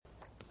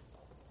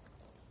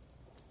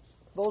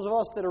Those of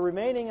us that are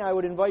remaining, I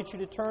would invite you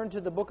to turn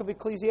to the book of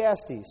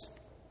Ecclesiastes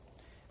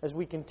as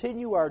we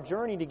continue our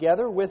journey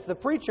together with the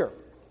preacher.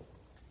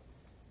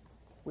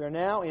 We are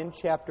now in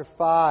chapter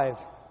 5,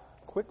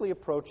 quickly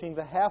approaching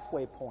the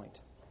halfway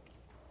point.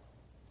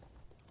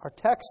 Our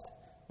text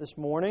this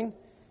morning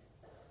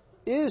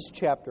is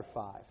chapter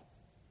 5.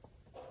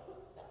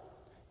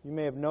 You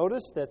may have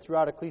noticed that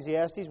throughout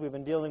Ecclesiastes we've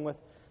been dealing with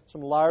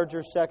some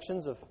larger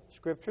sections of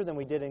Scripture than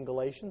we did in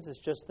Galatians. It's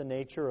just the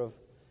nature of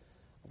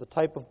the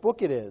type of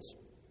book it is.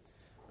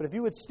 But if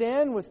you would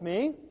stand with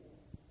me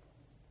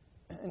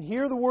and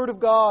hear the Word of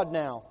God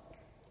now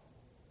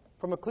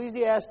from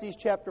Ecclesiastes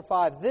chapter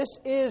 5. This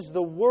is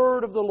the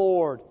Word of the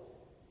Lord.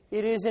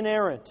 It is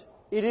inerrant,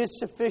 it is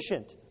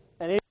sufficient,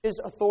 and it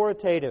is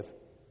authoritative.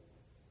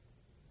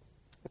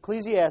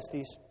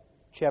 Ecclesiastes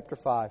chapter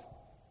 5.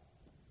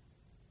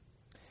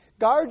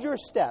 Guard your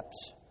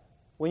steps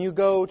when you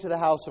go to the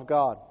house of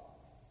God.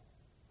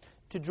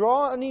 To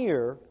draw an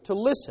ear to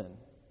listen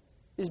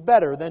is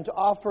better than to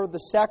offer the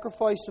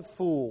sacrifice of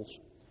fools,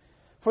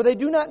 for they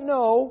do not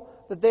know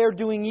that they are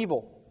doing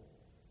evil.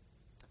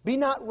 Be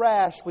not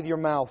rash with your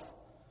mouth,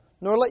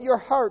 nor let your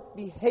heart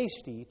be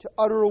hasty to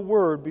utter a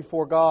word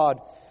before God.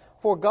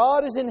 For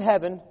God is in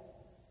heaven,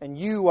 and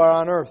you are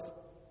on earth.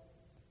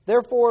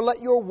 Therefore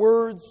let your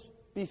words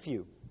be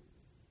few.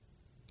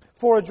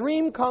 For a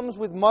dream comes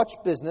with much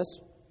business,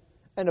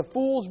 and a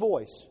fool's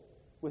voice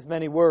with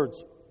many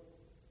words.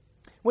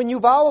 When you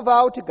vow a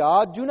vow to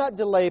God, do not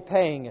delay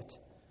paying it,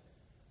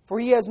 for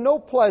He has no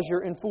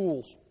pleasure in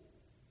fools.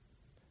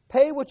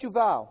 Pay what you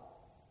vow.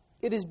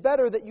 It is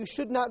better that you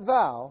should not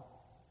vow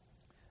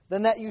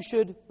than that you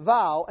should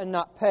vow and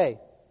not pay.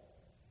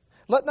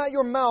 Let not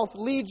your mouth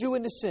lead you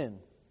into sin,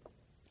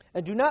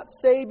 and do not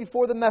say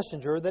before the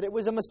messenger that it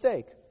was a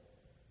mistake.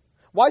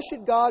 Why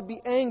should God be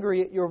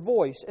angry at your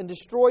voice and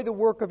destroy the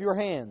work of your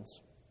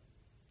hands?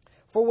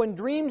 For when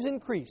dreams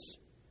increase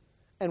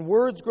and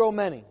words grow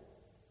many,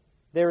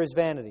 there is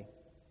vanity.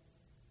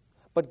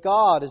 But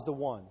God is the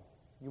one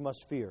you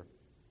must fear.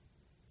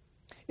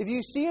 If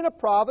you see in a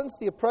province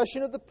the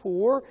oppression of the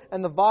poor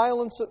and the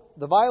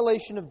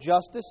violation of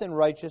justice and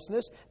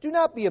righteousness, do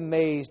not be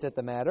amazed at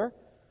the matter,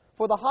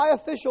 for the high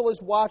official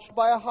is watched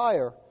by a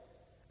higher,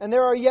 and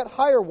there are yet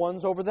higher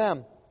ones over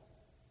them.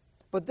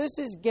 But this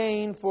is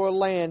gain for a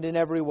land in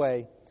every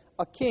way,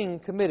 a king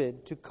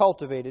committed to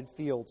cultivated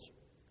fields.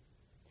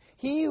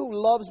 He who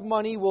loves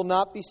money will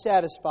not be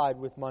satisfied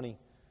with money,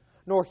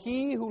 nor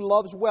he who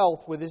loves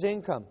wealth with his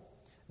income.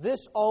 This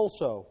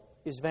also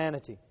is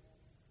vanity.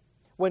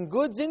 When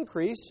goods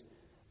increase,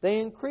 they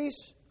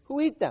increase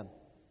who eat them.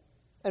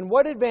 And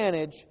what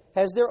advantage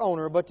has their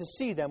owner but to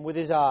see them with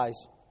his eyes?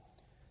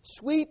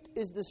 Sweet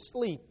is the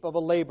sleep of a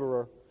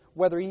laborer,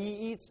 whether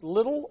he eats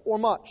little or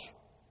much.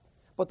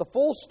 But the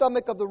full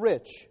stomach of the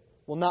rich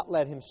will not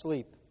let him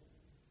sleep.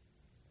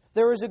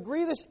 There is a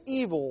grievous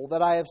evil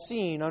that I have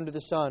seen under the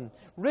sun.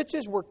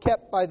 Riches were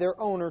kept by their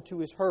owner to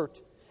his hurt,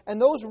 and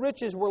those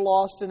riches were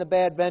lost in a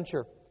bad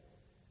venture.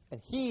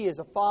 And he is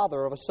a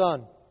father of a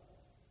son,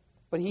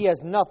 but he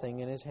has nothing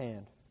in his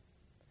hand.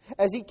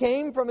 As he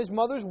came from his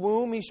mother's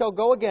womb, he shall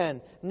go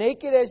again,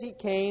 naked as he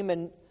came,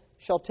 and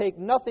shall take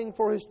nothing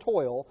for his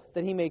toil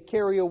that he may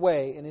carry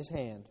away in his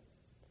hand.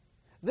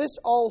 This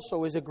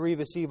also is a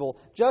grievous evil.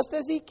 Just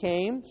as he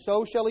came,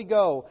 so shall he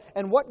go.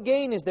 And what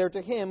gain is there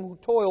to him who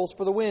toils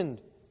for the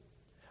wind?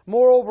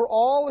 Moreover,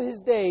 all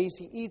his days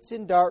he eats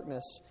in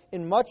darkness,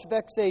 in much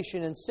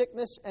vexation and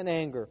sickness and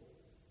anger.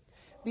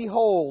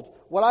 Behold,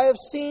 what I have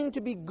seen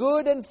to be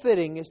good and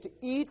fitting is to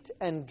eat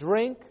and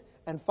drink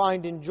and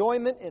find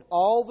enjoyment in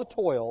all the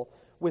toil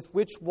with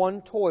which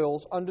one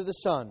toils under the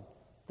sun,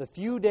 the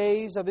few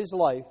days of his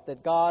life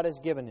that God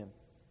has given him.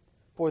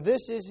 For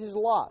this is his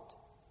lot.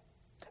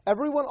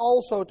 Everyone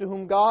also to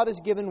whom God has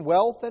given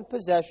wealth and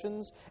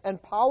possessions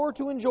and power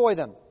to enjoy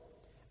them,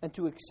 and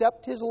to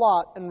accept his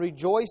lot and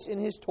rejoice in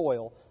his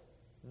toil,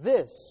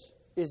 this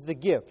is the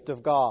gift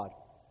of God.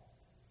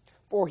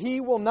 For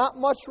he will not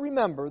much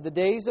remember the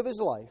days of his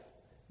life,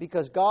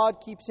 because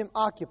God keeps him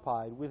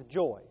occupied with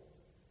joy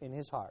in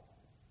his heart.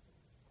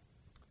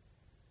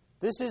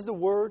 This is the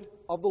word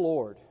of the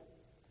Lord.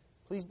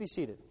 Please be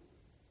seated.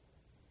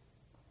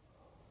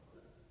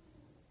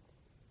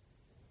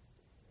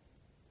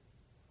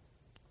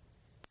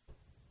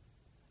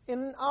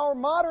 In our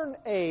modern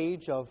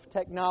age of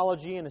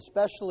technology, and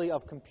especially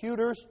of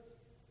computers,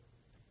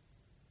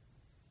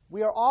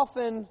 we are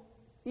often,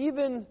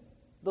 even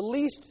the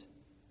least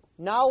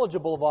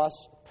knowledgeable of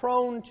us,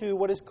 prone to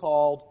what is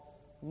called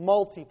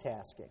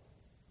multitasking.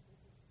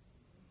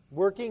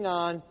 Working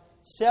on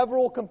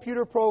several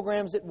computer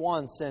programs at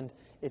once. And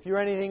if you're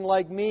anything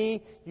like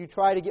me, you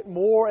try to get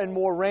more and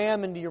more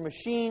RAM into your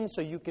machine so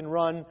you can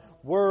run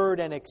Word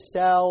and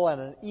Excel and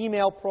an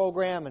email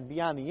program and be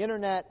on the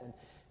internet and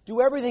do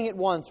everything at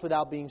once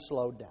without being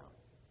slowed down.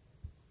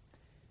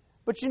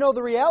 But you know,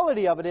 the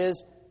reality of it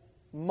is,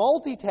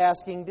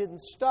 multitasking didn't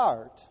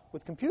start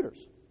with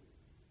computers.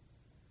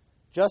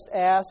 Just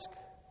ask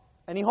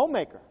any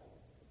homemaker.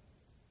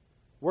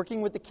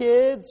 Working with the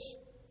kids,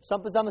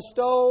 something's on the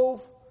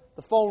stove,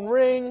 the phone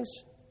rings,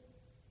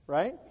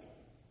 right?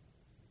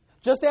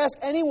 Just ask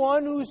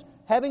anyone who's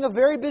having a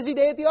very busy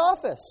day at the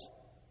office,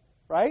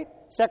 right?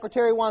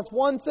 Secretary wants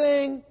one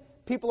thing,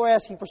 people are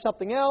asking for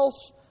something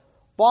else,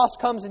 boss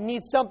comes and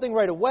needs something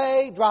right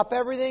away, drop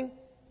everything.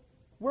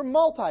 We're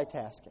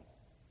multitasking.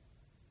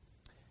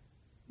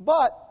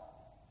 But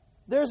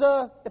there's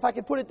if I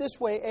could put it this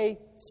way, a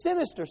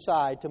sinister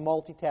side to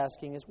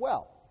multitasking as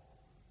well.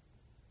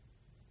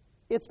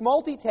 It's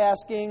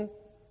multitasking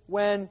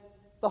when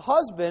the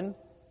husband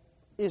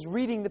is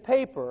reading the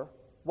paper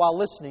while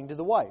listening to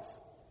the wife.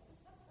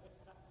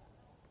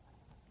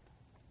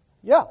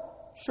 Yeah,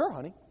 sure,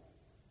 honey.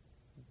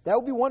 That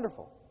would be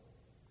wonderful.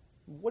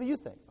 What do you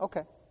think?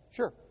 Okay,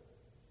 sure.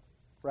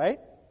 Right?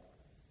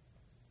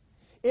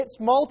 It's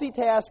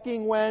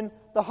multitasking when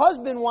the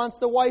husband wants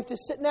the wife to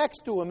sit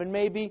next to him and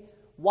maybe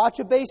watch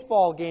a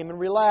baseball game and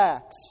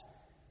relax.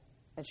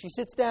 And she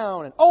sits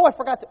down and, oh, I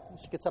forgot to...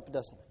 She gets up and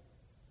does it.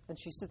 And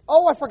she says,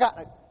 oh, I forgot.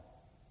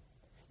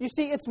 You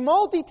see, it's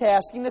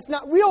multitasking that's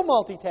not real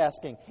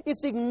multitasking.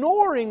 It's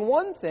ignoring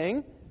one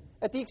thing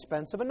at the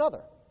expense of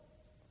another.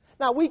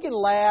 Now, we can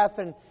laugh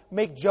and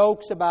make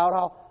jokes about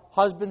how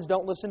husbands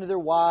don't listen to their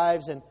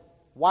wives and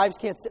wives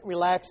can't sit and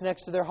relax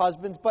next to their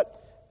husbands, but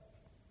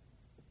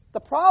the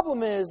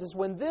problem is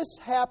when this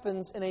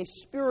happens in a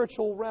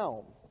spiritual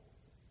realm,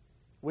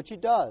 which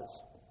it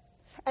does.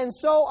 And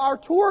so our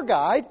tour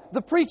guide,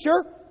 the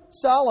preacher,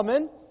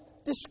 Solomon,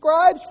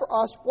 describes for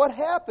us what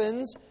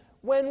happens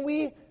when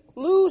we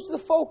lose the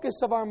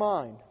focus of our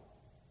mind.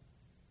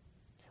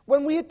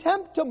 When we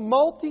attempt to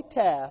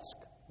multitask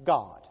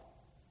God.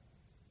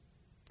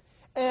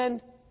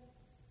 And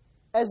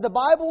as the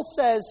Bible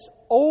says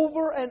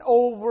over and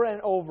over and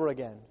over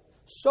again,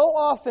 so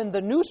often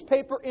the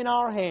newspaper in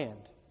our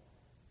hand,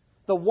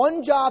 the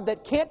one job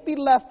that can't be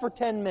left for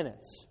 10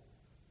 minutes,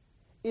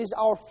 is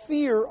our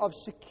fear of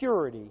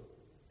security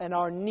and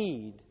our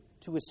need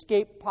to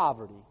escape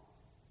poverty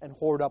and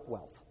hoard up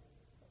wealth.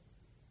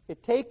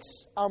 It takes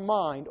our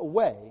mind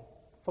away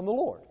from the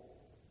Lord.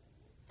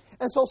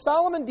 And so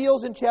Solomon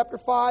deals in chapter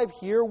 5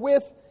 here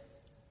with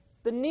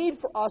the need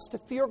for us to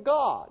fear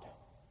God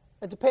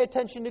and to pay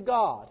attention to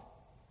God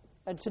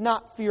and to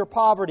not fear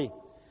poverty.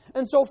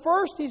 And so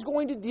first he's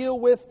going to deal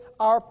with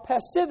our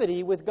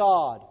passivity with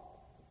God.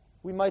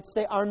 We might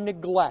say our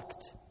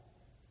neglect.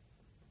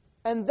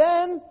 And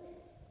then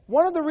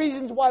one of the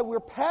reasons why we're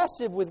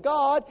passive with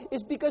God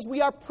is because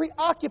we are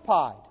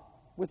preoccupied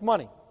with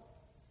money.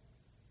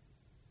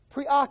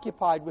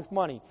 Preoccupied with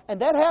money.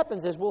 And that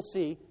happens, as we'll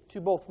see, to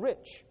both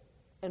rich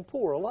and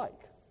poor alike.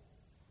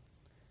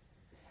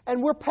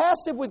 And we're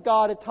passive with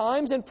God at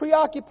times and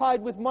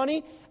preoccupied with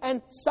money.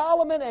 And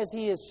Solomon, as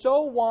he is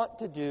so wont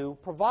to do,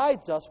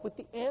 provides us with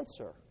the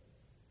answer.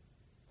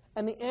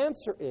 And the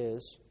answer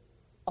is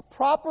a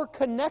proper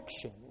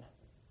connection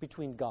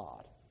between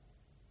God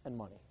and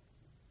money.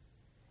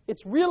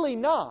 It's really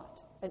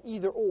not an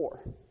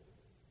either-or.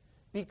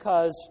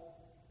 Because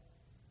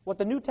what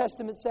the New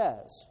Testament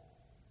says,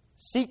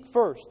 seek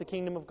first the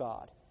kingdom of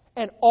God,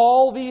 and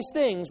all these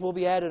things will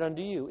be added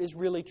unto you, is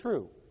really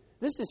true.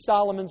 This is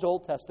Solomon's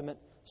Old Testament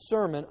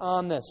sermon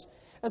on this.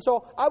 And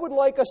so I would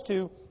like us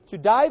to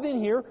dive in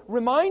here,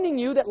 reminding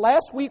you that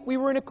last week we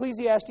were in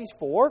Ecclesiastes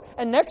 4,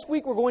 and next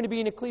week we're going to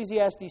be in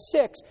Ecclesiastes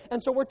 6,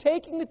 and so we're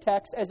taking the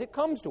text as it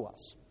comes to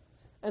us.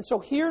 And so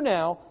hear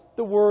now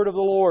the word of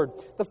the Lord.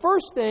 The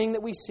first thing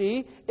that we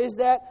see is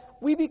that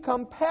we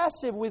become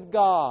passive with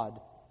God.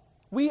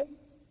 We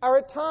are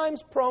at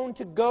times prone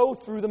to go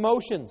through the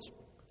motions.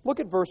 Look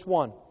at verse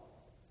 1.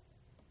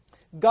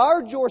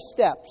 Guard your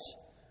steps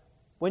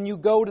when you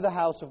go to the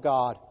house of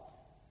God.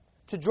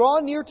 To draw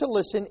near to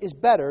listen is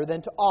better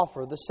than to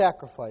offer the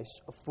sacrifice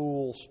of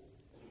fools.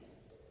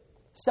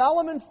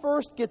 Solomon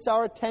first gets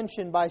our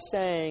attention by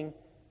saying,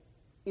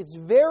 it's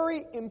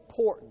very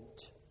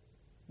important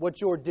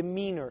what your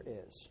demeanor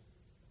is.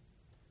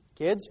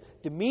 Kids,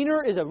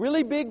 demeanor is a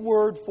really big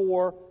word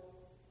for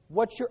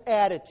what your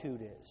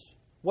attitude is,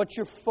 what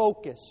your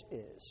focus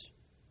is.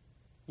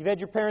 You've had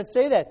your parents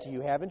say that to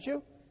you, haven't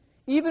you?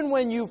 Even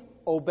when you've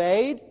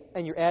obeyed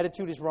and your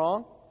attitude is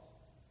wrong,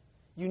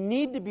 you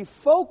need to be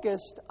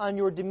focused on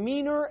your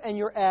demeanor and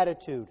your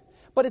attitude.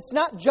 But it's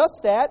not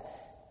just that.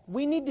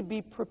 We need to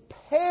be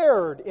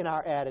prepared in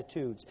our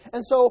attitudes.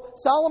 And so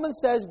Solomon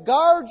says,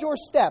 guard your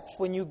steps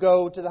when you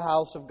go to the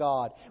house of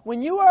God.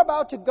 When you are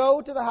about to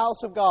go to the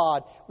house of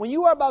God, when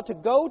you are about to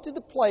go to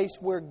the place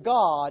where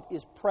God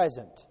is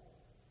present,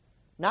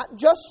 not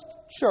just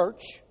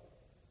church,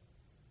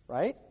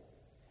 right?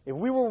 If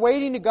we were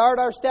waiting to guard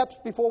our steps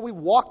before we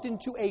walked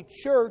into a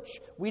church,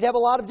 we'd have a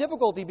lot of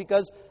difficulty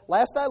because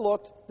last I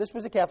looked, this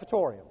was a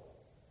cafetorium.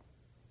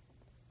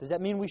 Does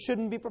that mean we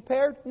shouldn't be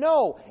prepared?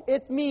 No.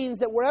 It means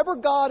that wherever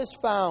God is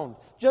found,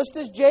 just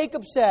as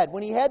Jacob said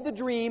when he had the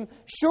dream,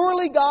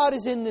 surely God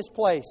is in this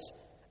place.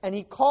 And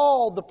he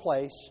called the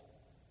place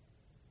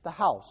the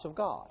house of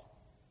God.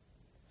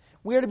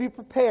 We are to be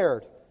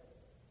prepared.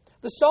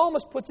 The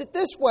psalmist puts it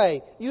this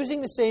way, using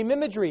the same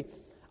imagery.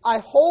 I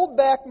hold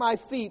back my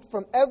feet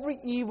from every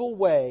evil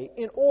way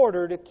in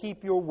order to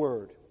keep your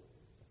word.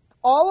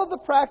 All of the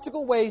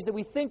practical ways that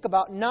we think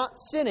about not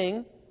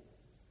sinning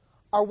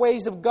are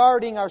ways of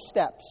guarding our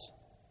steps,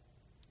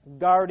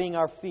 guarding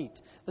our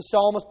feet. The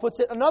psalmist puts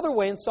it another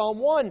way in Psalm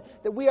 1,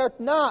 that we are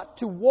not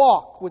to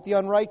walk with the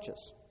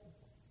unrighteous.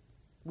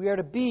 We are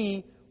to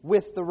be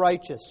with the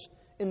righteous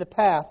in the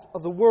path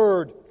of the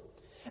Word.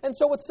 And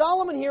so what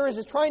Solomon here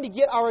is trying to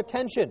get our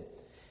attention.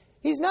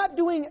 He's not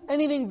doing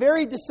anything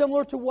very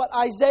dissimilar to what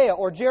Isaiah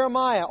or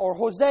Jeremiah or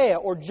Hosea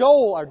or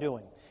Joel are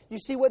doing. You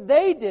see, what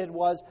they did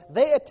was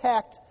they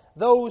attacked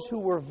those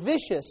who were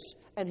vicious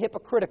and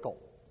hypocritical,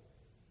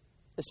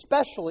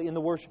 especially in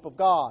the worship of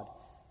God.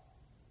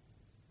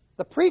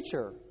 The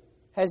preacher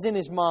has in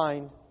his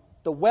mind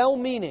the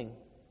well-meaning,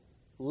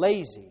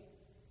 lazy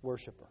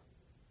worshiper.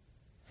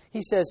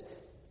 He says,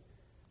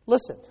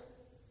 listen,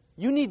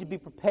 you need to be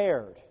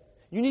prepared.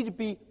 You need to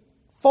be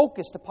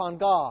focused upon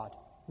God,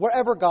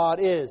 wherever God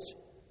is.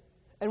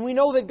 And we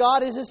know that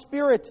God is a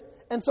spirit,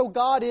 and so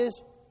God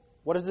is,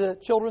 what does the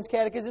Children's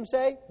Catechism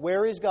say?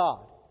 Where is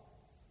God?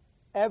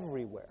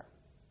 Everywhere.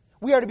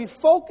 We are to be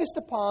focused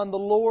upon the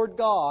Lord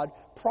God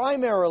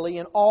primarily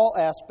in all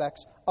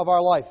aspects of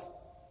our life.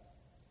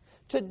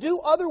 To do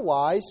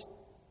otherwise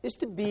is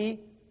to be,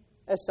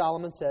 as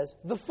Solomon says,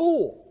 the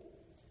fool.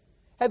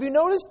 Have you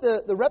noticed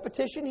the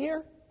repetition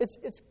here?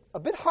 It's a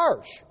bit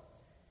harsh.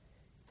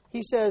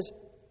 He says,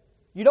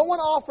 you don't want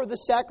to offer the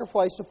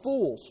sacrifice of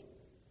fools.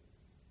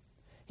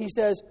 He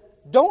says,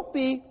 don't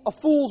be a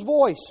fool's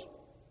voice.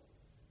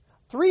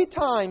 3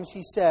 times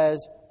he says,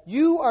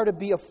 you are to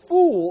be a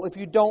fool if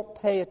you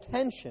don't pay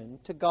attention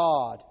to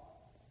God.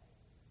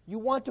 You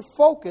want to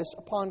focus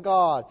upon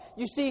God.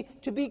 You see,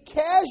 to be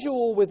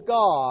casual with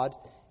God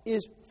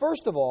is,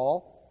 first of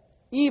all,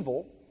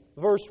 evil,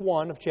 verse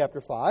 1 of chapter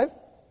 5,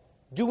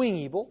 doing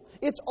evil.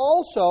 It's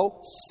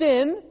also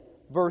sin,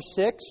 verse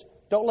 6,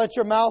 don't let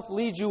your mouth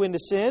lead you into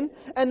sin.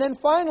 And then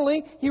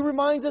finally, he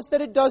reminds us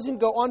that it doesn't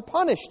go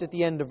unpunished at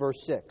the end of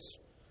verse 6.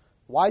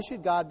 Why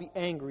should God be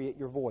angry at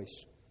your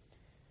voice?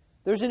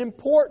 There's an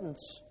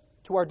importance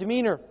to our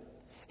demeanor.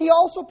 He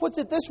also puts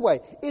it this way,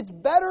 it's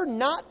better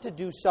not to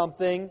do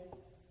something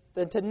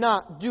than to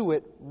not do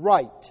it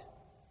right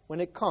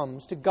when it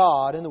comes to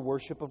God and the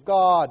worship of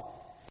God.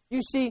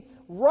 You see,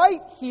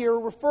 right here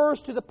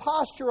refers to the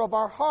posture of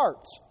our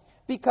hearts,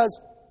 because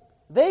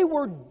they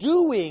were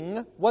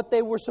doing what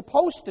they were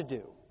supposed to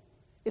do.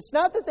 It's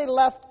not that they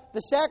left the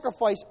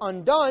sacrifice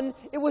undone,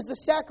 it was the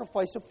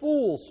sacrifice of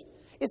fools.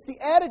 It's the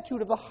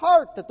attitude of the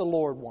heart that the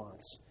Lord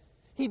wants.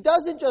 He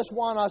doesn't just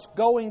want us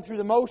going through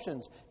the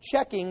motions,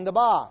 checking the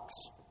box.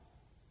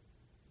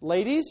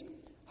 Ladies,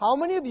 how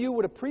many of you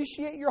would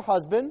appreciate your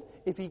husband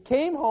if he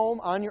came home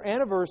on your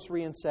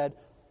anniversary and said,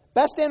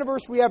 best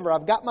anniversary ever,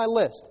 I've got my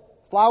list.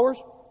 Flowers?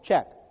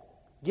 Check.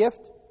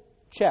 Gift?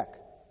 Check.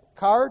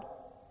 Card?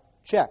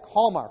 Check.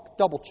 Hallmark?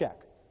 Double check.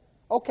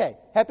 Okay,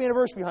 happy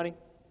anniversary, honey.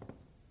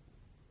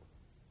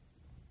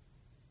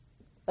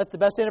 That's the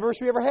best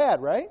anniversary you ever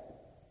had, right?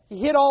 He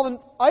hit all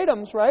the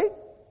items, right?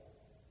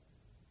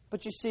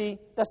 But you see,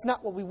 that's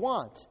not what we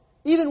want.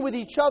 Even with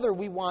each other,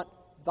 we want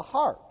the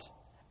heart.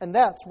 And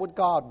that's what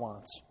God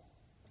wants.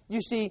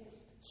 You see,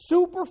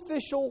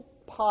 superficial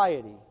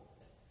piety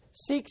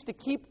seeks to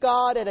keep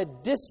God at a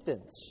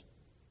distance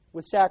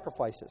with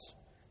sacrifices.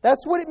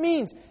 That's what it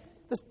means.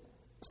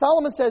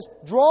 Solomon says,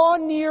 draw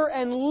near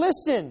and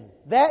listen.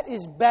 That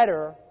is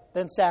better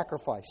than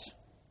sacrifice.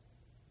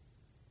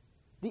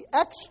 The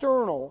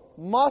external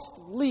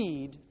must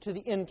lead to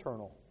the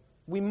internal.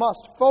 We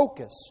must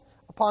focus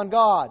upon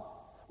God.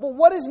 Well,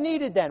 what is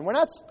needed then?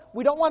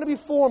 We don't want to be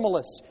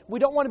formalists. We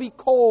don't want to be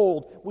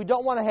cold. We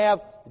don't want to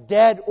have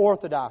dead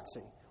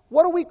orthodoxy.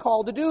 What are we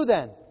called to do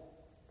then?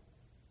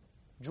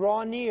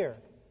 Draw near.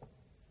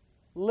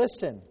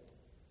 Listen.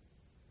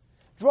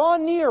 Draw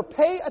near.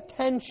 Pay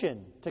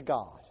attention to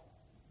God.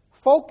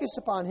 Focus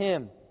upon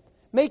Him.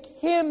 Make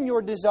Him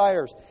your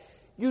desires.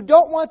 You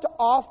don't want to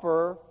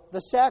offer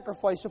the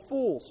sacrifice of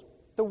fools.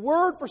 The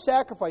word for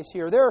sacrifice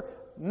here, there are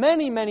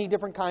many, many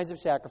different kinds of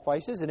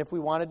sacrifices, and if we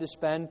wanted to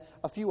spend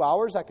a few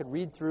hours, I could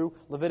read through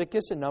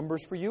Leviticus and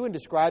Numbers for you and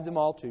describe them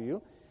all to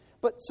you.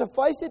 But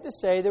suffice it to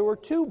say, there were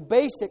 2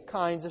 basic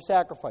kinds of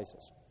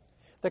sacrifices.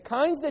 The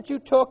kinds that you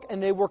took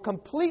and they were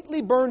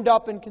completely burned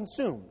up and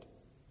consumed.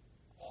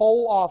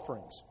 Whole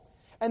offerings.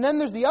 And then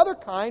there's the other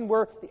kind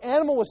where the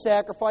animal was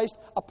sacrificed,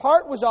 a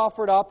part was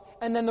offered up,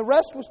 and then the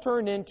rest was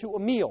turned into a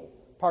meal.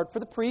 Part for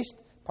the priest,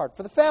 part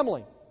for the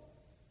family.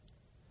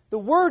 The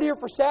word here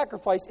for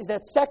sacrifice is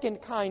that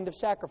second kind of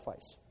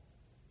sacrifice.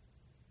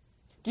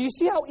 Do you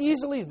see how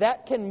easily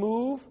that can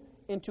move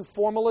into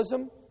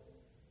formalism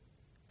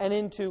and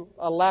into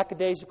a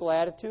lackadaisical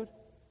attitude?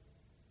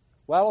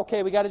 Well,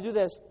 okay, we got to do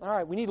this. All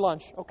right, we need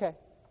lunch. Okay.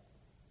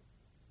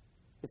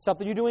 It's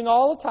something you're doing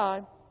all the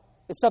time.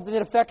 It's something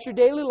that affects your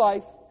daily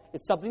life.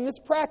 It's something that's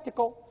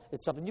practical.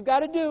 It's something you've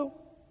got to do.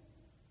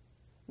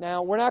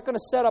 Now, we're not going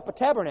to set up a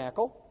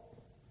tabernacle,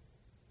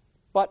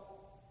 but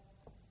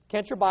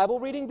can't your Bible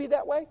reading be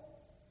that way?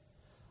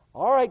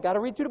 All right, got to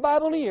read through the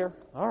Bible in a year.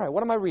 All right,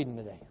 what am I reading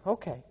today?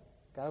 Okay,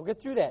 got to get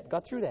through that.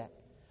 Got through that.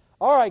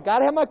 All right, got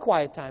to have my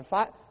quiet time.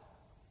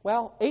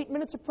 Well, 8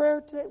 minutes of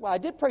prayer today? Well, I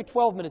did pray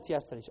 12 minutes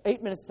yesterday, so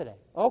 8 minutes today.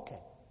 Okay.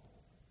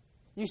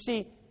 You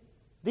see,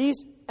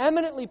 these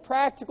eminently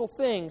practical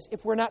things,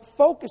 if we're not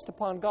focused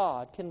upon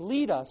God, can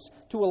lead us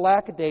to a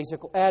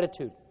lackadaisical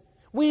attitude.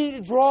 We need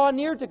to draw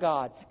near to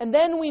God. And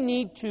then we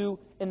need to,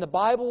 in the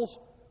Bible's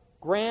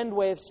grand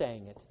way of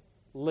saying it,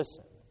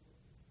 listen.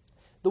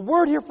 The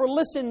word here for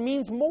listen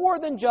means more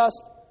than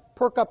just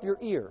perk up your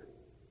ear.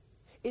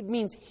 It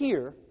means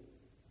hear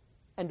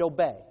and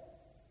obey.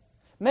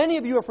 Many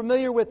of you are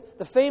familiar with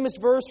the famous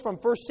verse from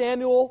 1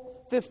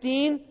 Samuel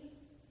 15,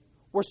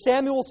 where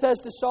Samuel says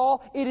to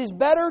Saul, "It is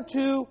better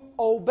to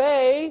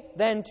obey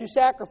than to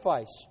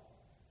sacrifice."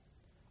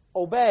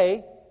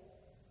 Obey,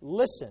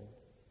 listen,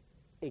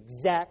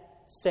 exact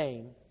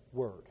same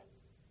word.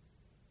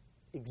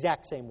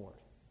 Exact same word.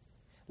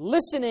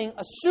 Listening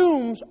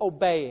assumes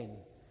obeying,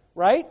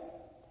 right?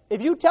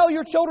 If you tell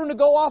your children to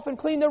go off and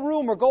clean their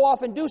room or go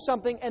off and do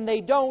something and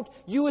they don't,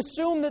 you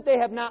assume that they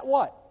have not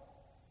what?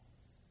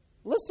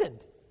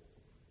 Listened.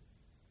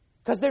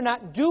 Because they're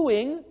not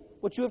doing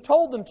what you have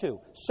told them to.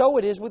 So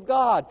it is with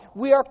God.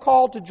 We are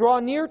called to draw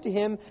near to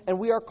Him, and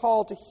we are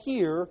called to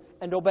hear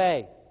and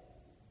obey.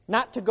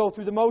 Not to go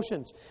through the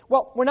motions.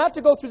 Well, we're not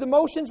to go through the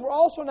motions. We're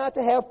also not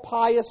to have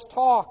pious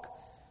talk.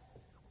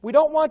 We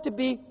don't want to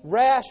be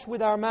rash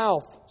with our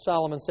mouth,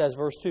 Solomon says,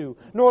 verse 2.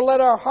 Nor let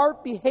our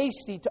heart be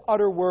hasty to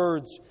utter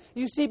words.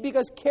 You see,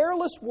 because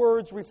careless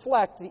words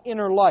reflect the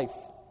inner life.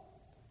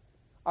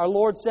 Our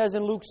Lord says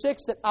in Luke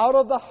 6 that out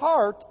of the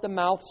heart the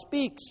mouth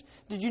speaks.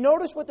 Did you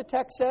notice what the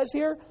text says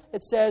here?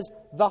 It says,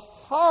 the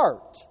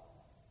heart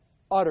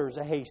utters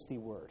a hasty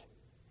word.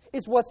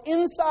 It's what's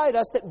inside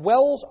us that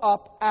wells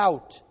up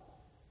out.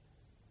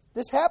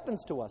 This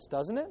happens to us,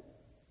 doesn't it?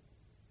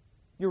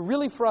 You're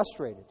really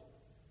frustrated.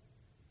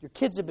 Your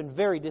kids have been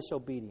very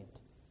disobedient.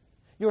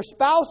 Your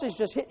spouse has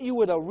just hit you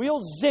with a real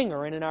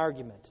zinger in an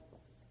argument.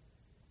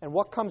 And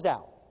what comes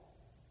out?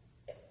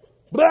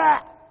 Blah!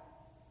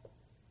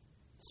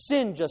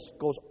 Sin just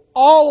goes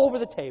all over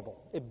the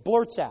table. It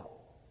blurts out.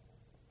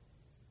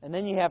 And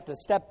then you have to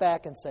step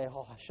back and say,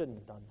 oh, I shouldn't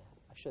have done that.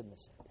 I shouldn't have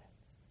said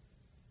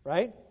that.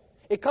 Right?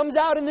 It comes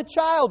out in the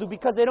child who,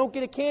 because they don't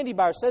get a candy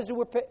bar, says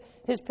to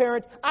his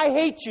parent, I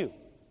hate you.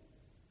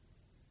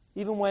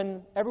 Even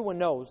when everyone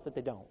knows that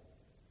they don't.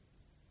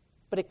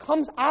 But it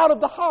comes out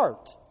of the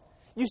heart.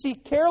 You see,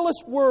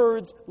 careless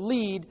words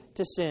lead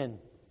to sin.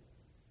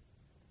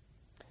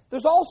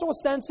 There's also a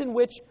sense in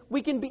which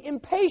we can be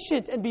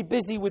impatient and be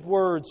busy with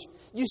words.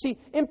 You see,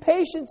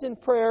 impatience in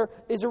prayer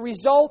is a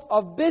result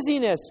of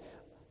busyness,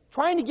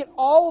 trying to get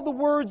all of the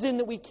words in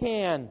that we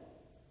can.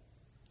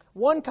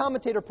 One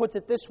commentator puts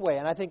it this way,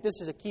 and I think this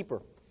is a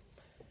keeper.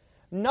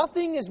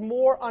 Nothing is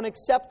more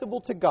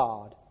unacceptable to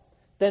God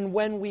than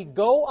when we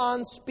go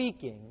on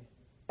speaking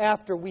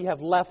after we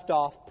have left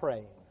off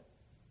praying.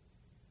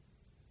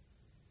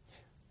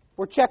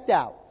 We're checked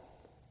out.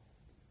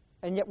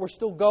 And yet we're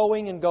still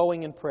going and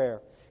going in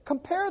prayer.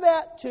 Compare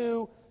that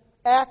to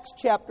Acts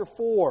chapter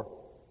 4.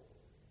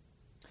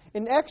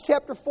 In Acts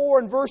chapter 4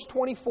 and verse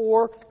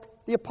 24,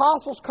 the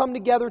apostles come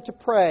together to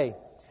pray.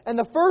 And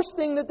the first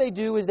thing that they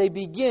do is they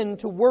begin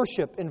to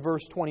worship in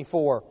verse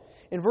 24.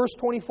 In verse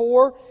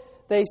 24,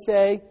 they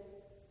say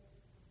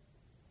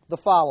the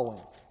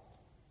following.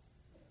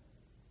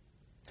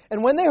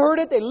 And when they heard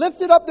it, they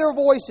lifted up their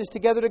voices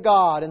together to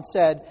God and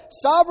said,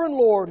 Sovereign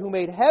Lord, who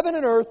made heaven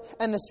and earth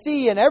and the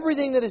sea and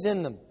everything that is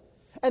in them.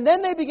 And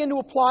then they begin to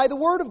apply the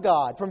Word of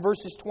God. From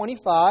verses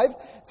 25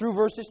 through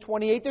verses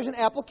 28, there's an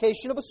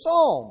application of a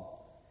psalm.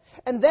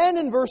 And then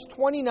in verse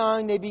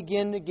 29, they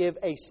begin to give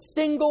a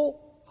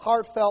single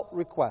heartfelt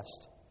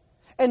request.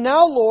 And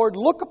now, Lord,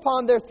 look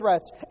upon their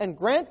threats and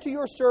grant to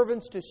your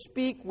servants to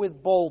speak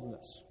with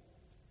boldness.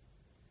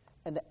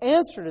 And the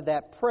answer to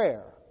that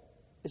prayer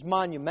is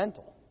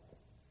monumental.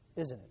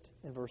 Isn't it?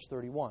 In verse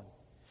 31.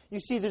 You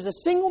see, there's a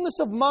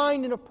singleness of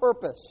mind and a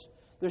purpose.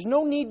 There's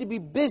no need to be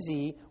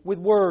busy with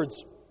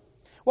words.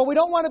 Well, we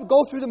don't want to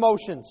go through the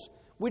motions.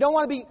 We don't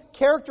want to be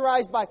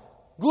characterized by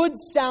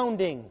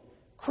good-sounding,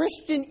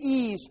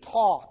 Christianese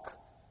talk.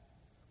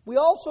 We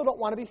also don't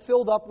want to be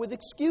filled up with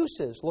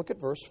excuses. Look at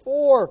verse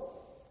 4.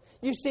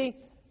 You see,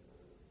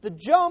 the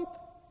jump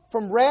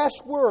from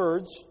rash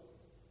words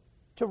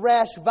to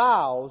rash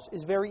vows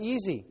is very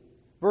easy.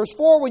 Verse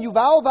 4, when you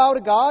vow a vow to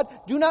God,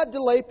 do not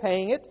delay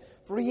paying it,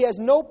 for He has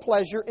no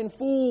pleasure in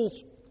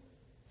fools.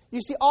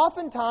 You see,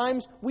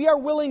 oftentimes we are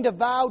willing to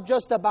vow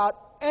just about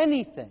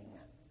anything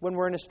when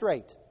we're in a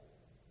strait.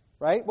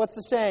 Right? What's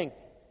the saying?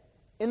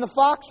 In the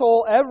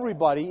foxhole,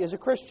 everybody is a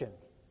Christian.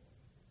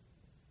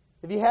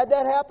 Have you had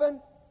that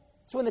happen?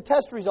 So when the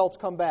test results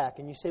come back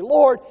and you say,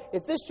 Lord,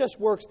 if this just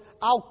works,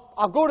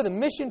 I'll go to the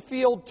mission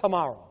field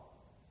tomorrow.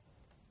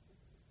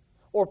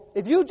 Or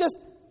if you just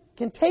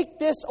can take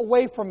this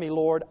away from me,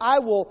 Lord, I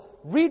will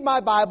read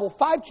my Bible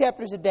 5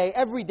 chapters a day,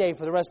 every day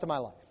for the rest of my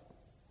life.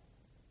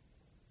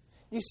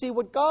 You see,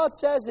 what God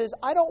says is,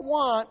 I don't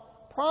want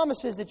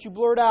promises that you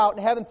blurt out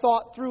and haven't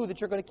thought through that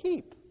you're going to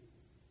keep.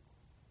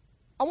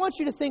 I want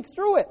you to think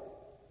through it.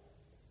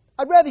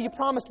 I'd rather you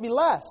promised me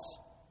less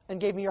and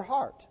gave me your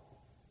heart.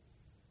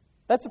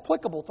 That's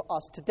applicable to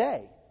us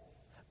today.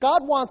 God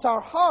wants our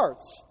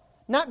hearts,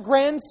 not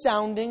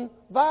grand-sounding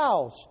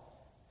vows.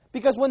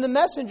 Because when the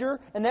messenger,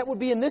 and that would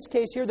be in this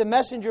case here, the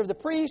messenger of the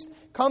priest,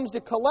 comes to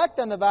collect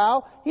on the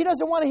vow, he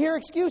doesn't want to hear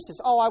excuses.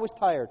 Oh, I was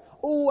tired.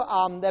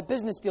 Oh, that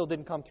business deal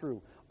didn't come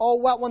through. Oh,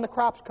 what when the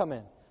crops come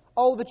in?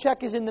 Oh, the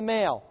check is in the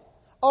mail.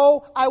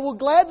 Oh, I will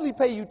gladly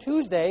pay you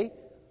Tuesday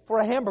for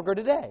a hamburger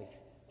today.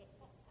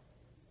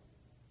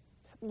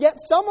 Yet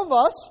some of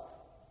us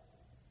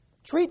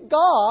treat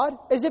God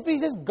as if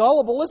He's as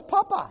gullible as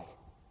Popeye.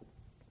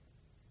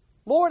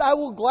 Lord, I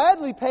will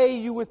gladly pay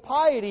you with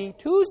piety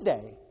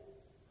Tuesday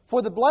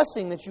for the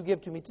blessing that you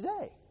give to me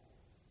today.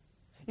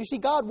 You see,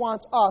 God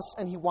wants us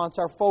and He wants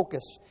our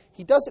focus.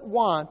 He doesn't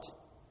want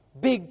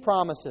big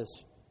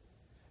promises.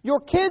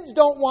 Your kids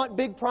don't want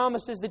big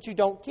promises that you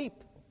don't keep.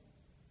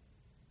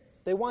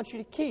 They want you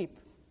to keep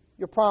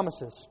your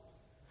promises.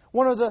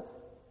 One of the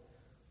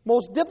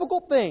most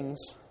difficult things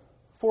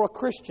for a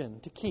Christian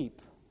to keep,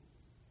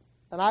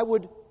 and I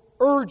would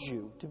urge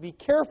you to be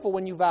careful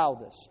when you vow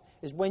this,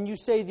 is when you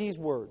say these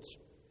words,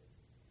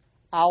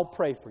 I'll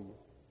pray for you.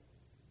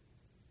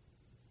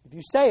 If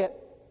you say it,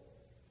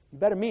 you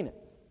better mean it.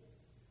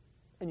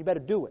 And you better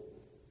do it.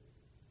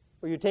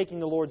 Or you're taking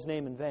the Lord's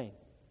name in vain.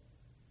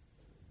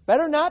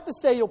 Better not to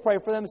say you'll pray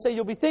for them, say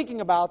you'll be thinking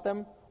about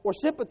them or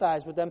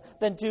sympathize with them,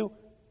 than to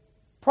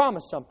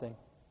promise something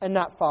and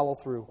not follow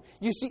through.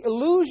 You see,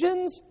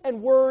 illusions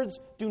and words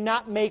do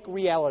not make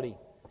reality.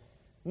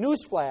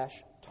 Newsflash,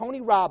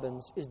 Tony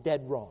Robbins is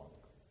dead wrong.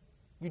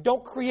 You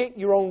don't create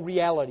your own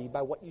reality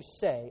by what you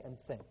say and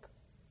think.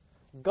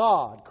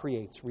 God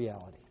creates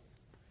reality.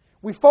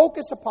 We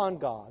focus upon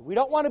God. We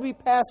don't want to be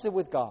passive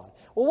with God.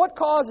 Well, what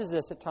causes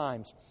this at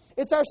times?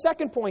 It's our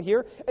second point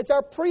here. It's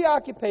our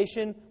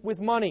preoccupation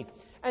with money.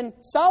 And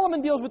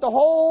Solomon deals with the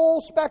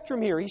whole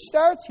spectrum here. He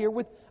starts here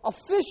with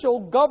official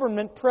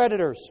government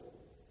predators.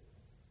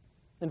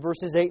 In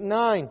verses 8 and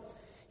 9,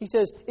 he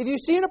says, if you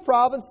see in a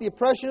province the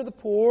oppression of the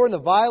poor and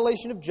the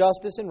violation of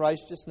justice and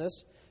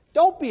righteousness,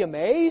 don't be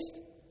amazed.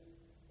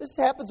 This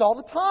happens all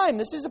the time.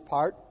 This is a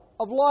part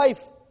of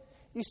life.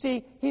 You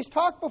see, he's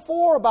talked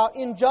before about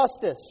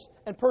injustice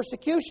and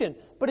persecution,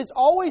 but it's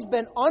always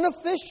been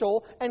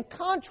unofficial and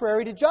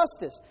contrary to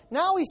justice.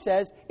 Now he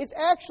says it's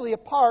actually a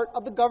part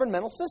of the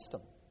governmental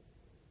system.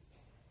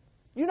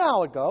 You know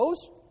how it goes.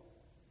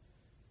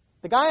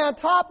 The guy on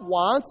top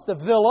wants the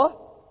villa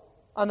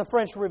on the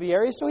French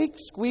Riviera, so he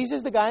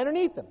squeezes the guy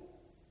underneath him.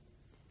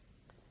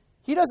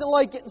 He doesn't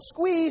like getting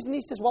squeezed, and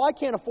he says, well, I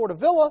can't afford a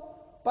villa,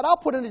 but I'll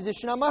put an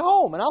addition on my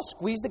home, and I'll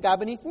squeeze the guy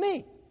beneath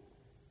me.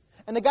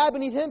 And the guy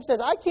beneath him says,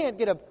 I can't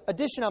get an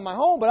addition on my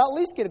home, but I'll at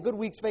least get a good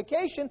week's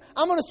vacation.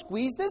 I'm going to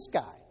squeeze this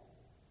guy.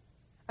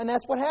 And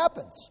that's what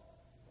happens.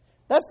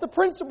 That's the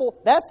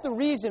principle. That's the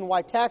reason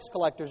why tax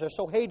collectors are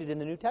so hated in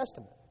the New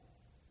Testament.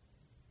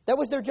 That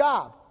was their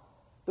job.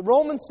 The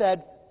Romans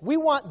said, we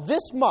want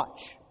this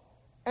much.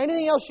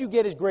 Anything else you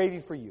get is gravy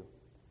for you.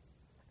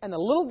 And the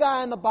little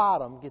guy on the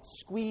bottom gets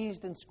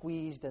squeezed and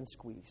squeezed and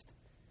squeezed.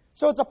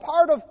 So it's a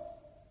part of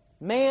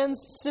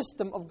man's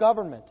system of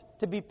government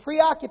to be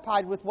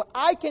preoccupied with what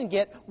I can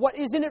get, what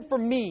is in it for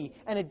me,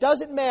 and it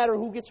doesn't matter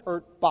who gets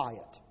hurt by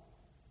it.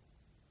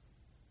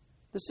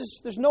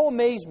 There's no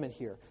amazement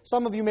here.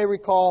 Some of you may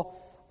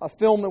recall a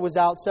film that was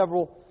out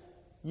several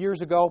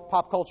years ago,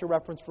 pop culture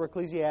reference for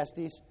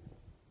Ecclesiastes.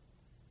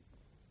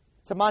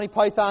 It's a Monty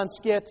Python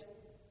skit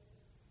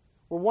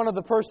where one of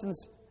the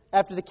persons,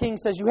 after the king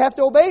says, you have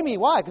to obey me.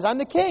 Why? Because I'm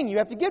the king. You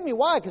have to give me.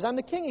 Why? Because I'm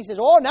the king. He says,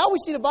 oh, now we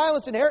see the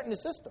violence inherent in the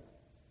system.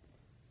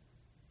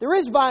 There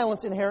is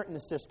violence inherent in the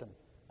system.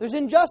 There's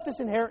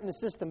injustice inherent in the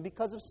system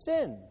because of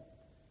sin.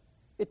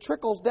 It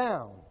trickles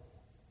down.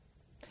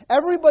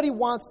 Everybody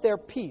wants their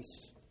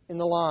piece in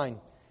the line.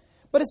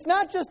 But it's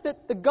not just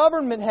that the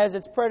government has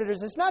its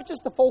predators. It's not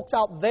just the folks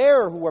out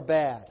there who are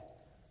bad,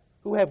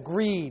 who have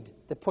greed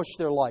that push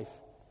their life.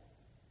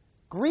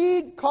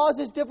 Greed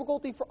causes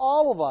difficulty for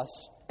all of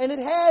us, and it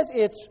has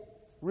its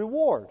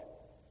reward.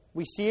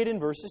 We see it in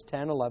verses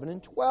 10, 11,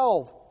 and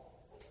 12.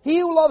 He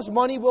who loves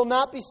money will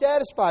not be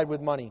satisfied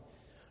with money,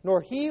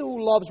 nor he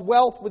who loves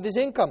wealth with his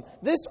income.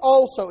 This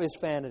also is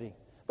vanity.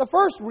 The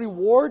first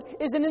reward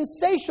is an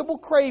insatiable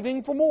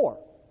craving for more.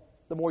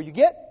 The more you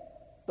get,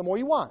 the more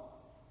you want.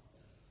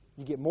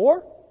 You get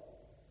more,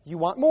 you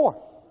want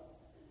more.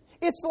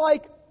 It's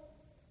like,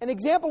 an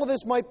example of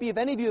this might be if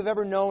any of you have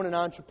ever known an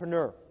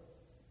entrepreneur.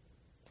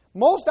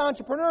 Most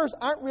entrepreneurs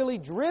aren't really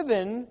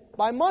driven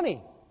by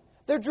money.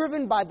 They're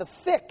driven by the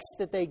fix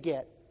that they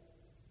get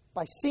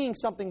by seeing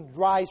something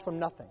rise from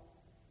nothing.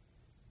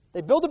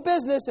 They build a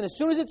business, and as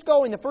soon as it's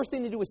going, the first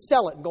thing they do is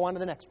sell it and go on to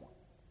the next one.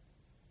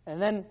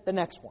 And then the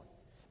next one.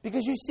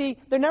 Because you see,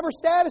 they're never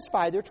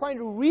satisfied. They're trying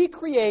to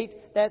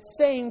recreate that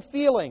same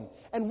feeling.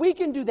 And we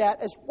can do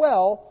that as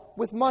well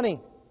with money.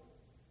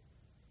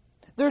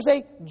 There's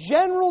a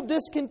general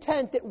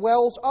discontent that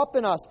wells up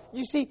in us.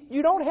 You see,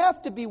 you don't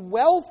have to be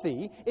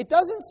wealthy. It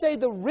doesn't say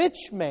the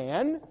rich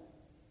man.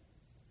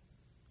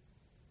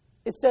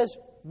 It says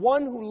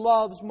one who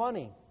loves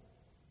money.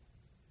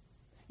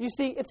 You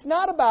see, it's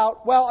not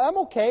about, well, I'm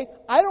okay.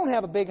 I don't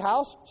have a big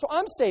house, so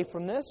I'm safe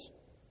from this.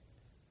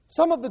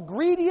 Some of the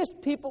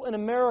greediest people in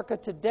America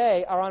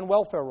today are on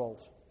welfare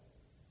rolls.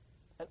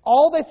 And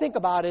all they think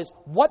about is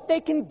what they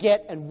can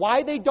get and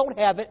why they don't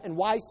have it and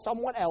why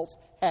someone else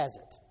has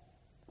it.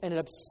 And it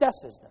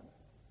obsesses them.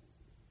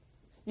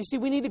 You see,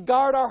 we need to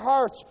guard our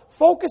hearts,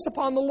 focus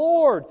upon the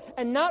Lord,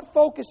 and not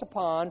focus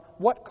upon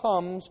what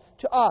comes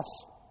to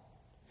us.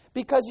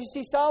 Because, you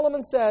see,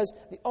 Solomon says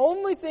the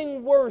only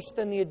thing worse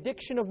than the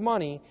addiction of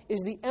money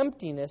is the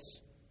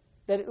emptiness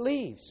that it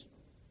leaves.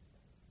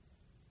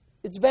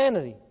 It's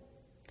vanity.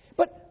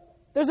 But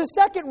there's a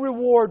second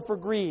reward for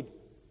greed.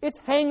 It's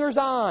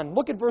hangers-on.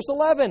 Look at verse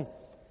 11.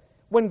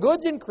 When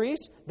goods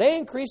increase, they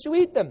increase who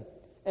eat them.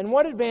 And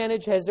what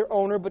advantage has their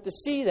owner but to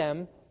see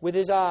them with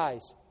his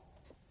eyes?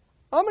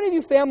 How many of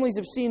you families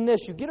have seen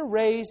this? You get a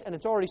raise and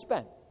it's already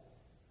spent.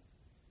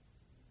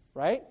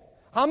 Right?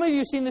 How many of you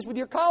have seen this with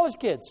your college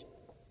kids?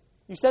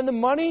 You send them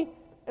money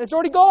and it's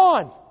already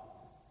gone.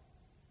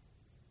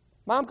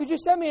 Mom, could you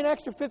send me an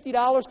extra $50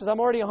 because I'm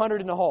already $100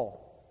 in the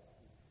hole?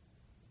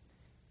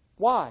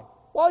 Why?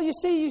 Well, you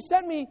see, you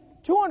sent me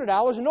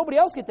 $200 and nobody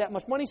else gets that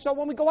much money, so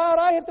when we go out,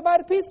 I have to buy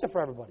the pizza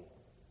for everybody.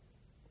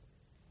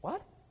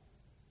 What?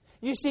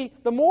 You see,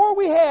 the more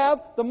we have,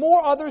 the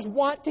more others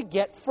want to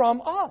get from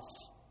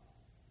us.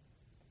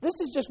 This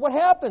is just what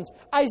happens.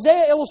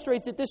 Isaiah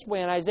illustrates it this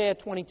way in Isaiah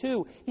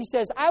 22. He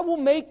says, I will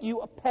make you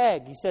a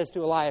peg, he says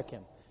to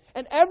Eliakim,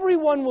 and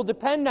everyone will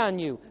depend on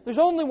you. There's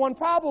only one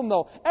problem,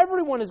 though.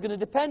 Everyone is going to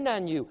depend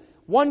on you.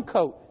 1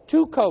 coat,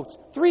 2 coats,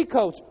 3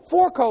 coats,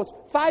 4 coats,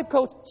 5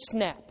 coats,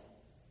 snap.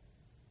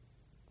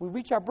 We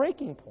reach our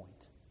breaking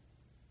point.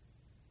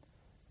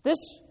 This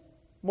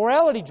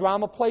morality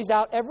drama plays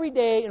out every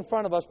day in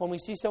front of us when we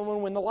see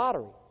someone win the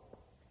lottery.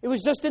 It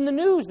was just in the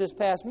news this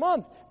past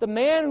month. The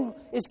man who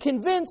is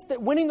convinced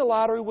that winning the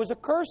lottery was a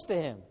curse to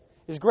him.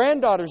 His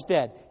granddaughter's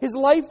dead. His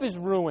life is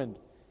ruined.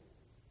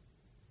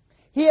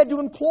 He had to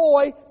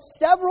employ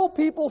several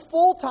people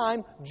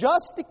full-time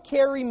just to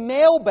carry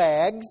mail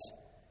bags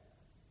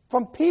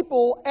from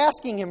people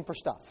asking him for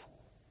stuff.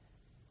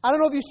 I don't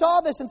know if you saw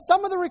this. In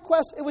some of the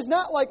requests, it was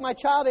not like, my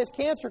child has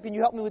cancer, can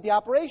you help me with the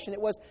operation? It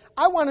was,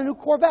 I want a new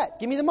Corvette.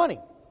 Give me the money.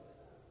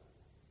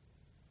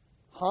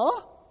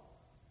 Huh?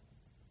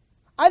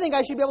 I think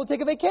I should be able to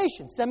take a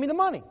vacation. Send me the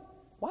money.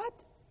 What?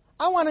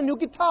 I want a new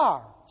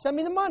guitar. Send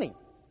me the money.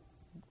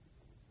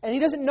 And he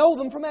doesn't know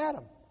them from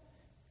Adam.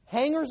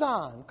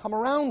 Hangers-on come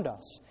around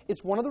us.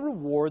 It's one of the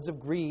rewards of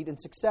greed and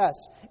success.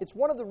 It's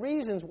one of the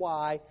reasons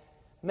why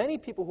many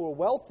people who are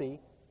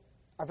wealthy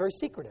are very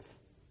secretive.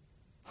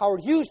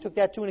 Howard Hughes took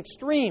that to an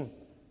extreme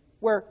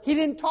where he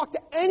didn't talk to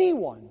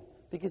anyone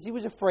because he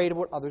was afraid of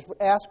what others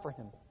would ask for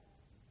him.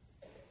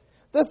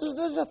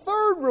 There's a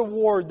third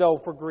reward, though,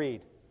 for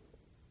greed.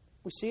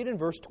 We see it in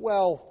verse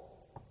 12.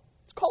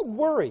 It's called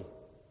worry.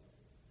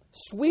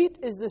 Sweet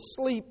is the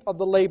sleep of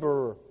the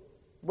laborer,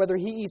 whether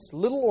he eats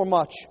little or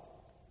much,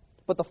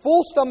 but the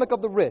full stomach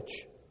of the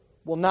rich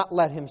will not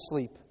let him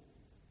sleep.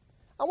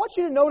 I want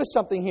you to notice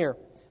something here.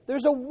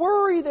 There's a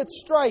worry that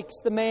strikes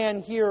the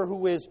man here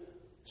who is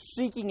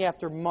seeking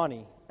after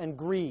money and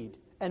greed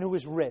and who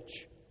is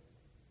rich.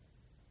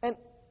 And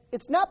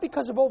it's not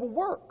because of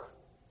overwork.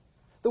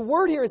 The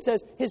word here, it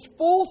says, his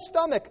full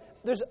stomach.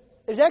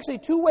 There's actually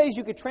 2 ways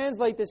you could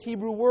translate this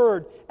Hebrew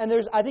word, and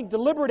there's, I think,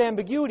 deliberate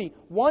ambiguity.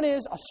 One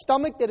is a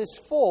stomach that is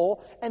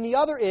full, and the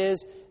other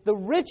is the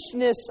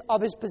richness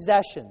of his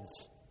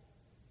possessions.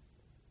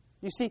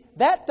 You see,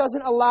 that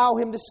doesn't allow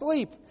him to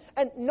sleep.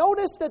 And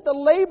notice that the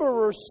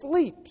laborer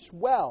sleeps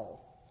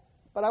well.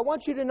 But I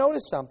want you to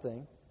notice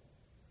something.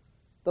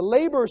 The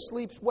laborer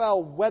sleeps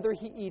well whether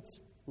he eats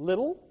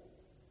little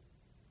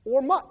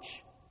or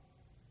much.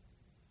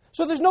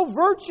 So there's no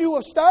virtue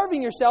of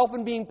starving yourself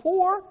and being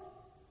poor.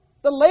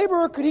 The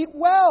laborer could eat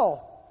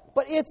well,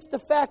 but it's the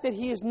fact that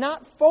he is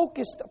not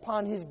focused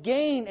upon his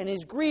gain and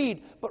his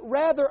greed, but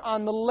rather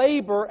on the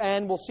labor,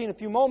 and we'll see in a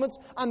few moments,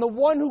 on the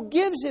one who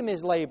gives him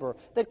his labor,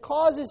 that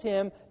causes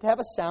him to have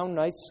a sound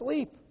night's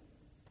sleep.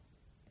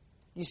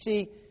 You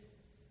see,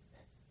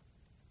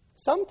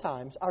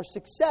 sometimes our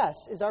success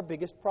is our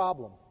biggest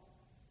problem.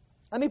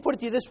 Let me put it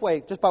to you this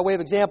way, just by way of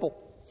example.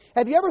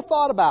 Have you ever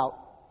thought about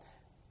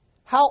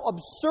how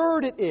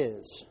absurd it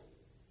is,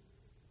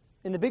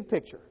 in the big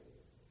picture,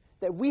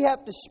 that we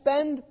have to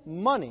spend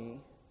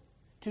money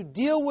to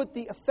deal with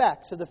the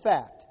effects of the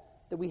fact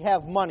that we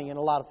have money in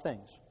a lot of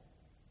things?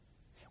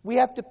 We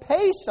have to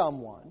pay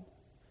someone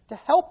to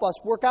help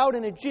us work out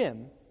in a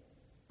gym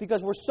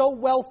because we're so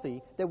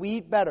wealthy that we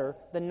eat better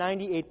than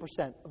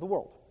 98% of the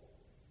world.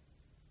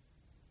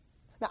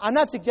 Now, I'm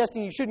not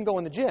suggesting you shouldn't go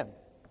in the gym.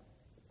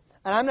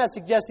 And I'm not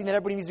suggesting that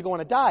everybody needs to go on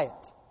a diet.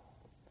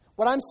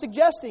 What I'm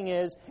suggesting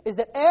is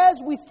that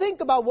as we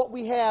think about what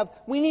we have,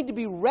 we need to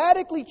be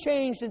radically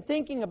changed in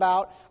thinking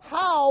about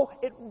how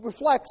it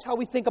reflects how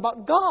we think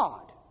about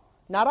God.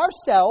 Not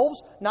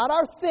ourselves, not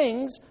our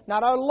things,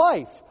 not our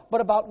life,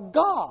 but about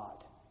God.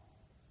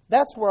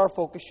 That's where our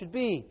focus should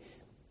be.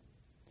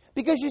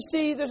 Because you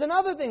see, there's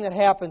another thing that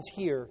happens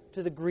here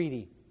to the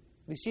greedy.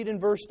 We see it in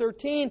verse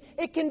 13.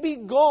 It can be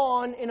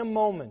gone in a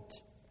moment.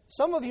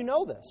 Some of you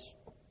know this.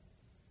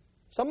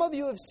 Some of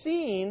you have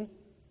seen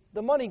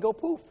the money go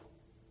poof.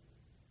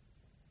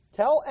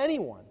 Tell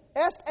anyone,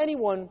 ask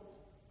anyone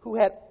who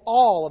had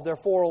all of their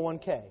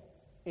 401k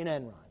in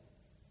Enron.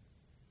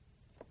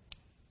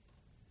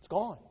 It's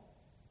gone.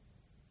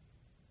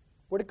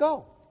 Where'd it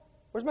go?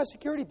 Where's my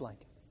security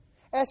blanket?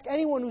 Ask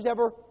anyone who's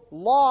ever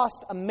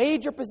lost a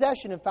major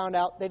possession and found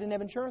out they didn't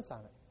have insurance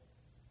on it.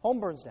 Home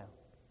burns down.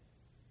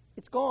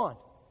 It's gone.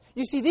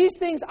 You see, these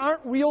things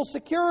aren't real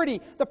security.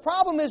 The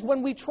problem is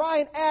when we try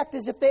and act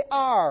as if they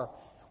are.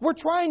 We're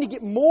trying to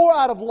get more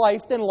out of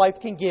life than life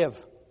can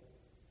give.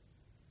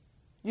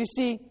 You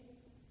see,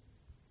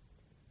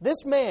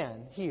 this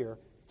man here,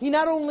 he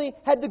not only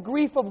had the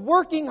grief of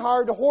working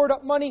hard to hoard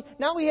up money,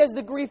 now he has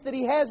the grief that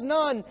he has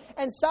none.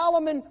 And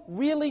Solomon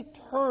really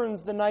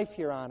turns the knife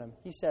here on him.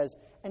 He says,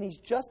 and he's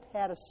just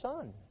had a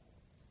son.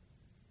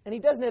 And he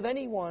doesn't have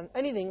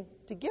anything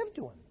to give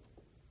to him.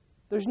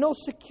 There's no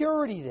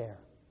security there.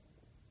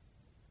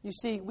 You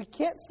see, we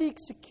can't seek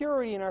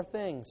security in our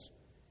things.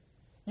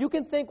 You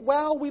can think,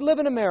 well, we live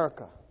in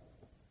America.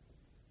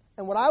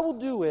 And what I will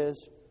do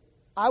is,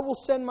 I will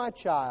send my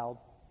child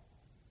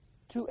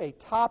to a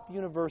top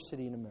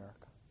university in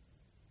America,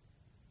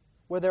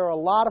 where there are a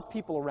lot of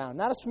people around.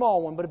 Not a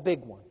small one, but a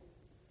big one.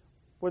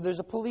 Where there's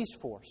a police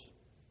force.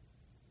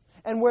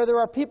 And where there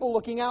are people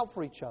looking out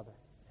for each other.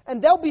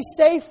 And they'll be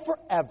safe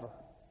forever.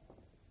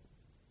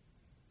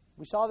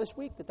 We saw this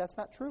week that that's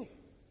not true.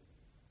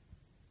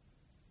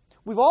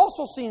 We've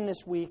also seen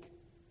this week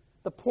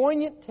the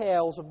poignant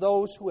tales of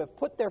those who have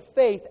put their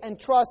faith and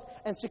trust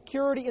and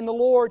security in the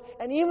Lord,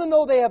 and even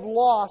though they have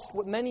lost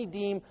what many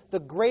deem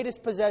the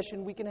greatest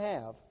possession we can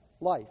have,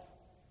 life,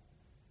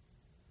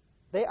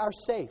 they are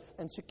safe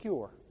and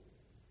secure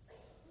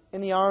in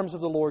the arms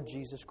of the Lord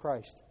Jesus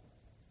Christ.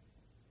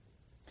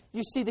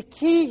 You see, the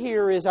key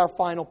here is our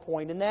final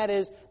point, and that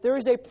is there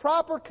is a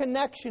proper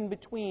connection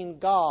between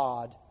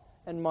God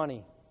and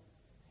money.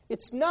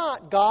 It's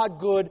not God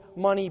good,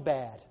 money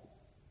bad.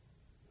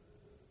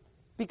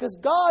 Because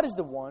God is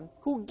the one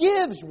who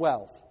gives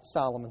wealth,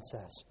 Solomon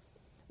says.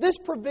 This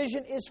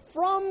provision is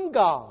from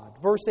God.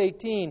 Verse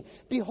 18,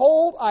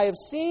 behold, I have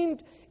seen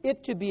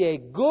it to be a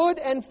good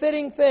and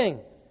fitting thing.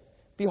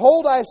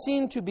 Behold, I have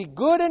seen to be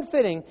good and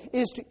fitting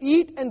is to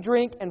eat and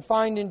drink and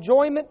find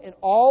enjoyment in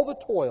all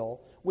the toil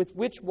with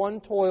which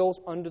one toils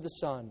under the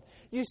sun.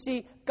 You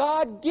see,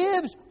 God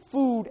gives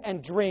food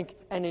and drink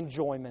and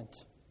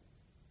enjoyment.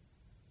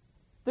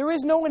 There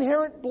is no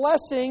inherent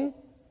blessing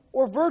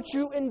or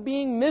virtue in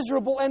being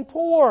miserable and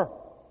poor.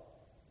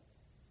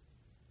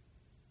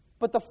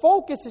 But the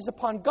focus is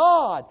upon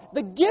God,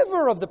 the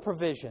giver of the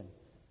provision.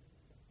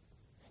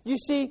 You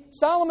see,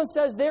 Solomon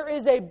says there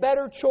is a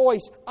better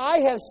choice. I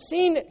have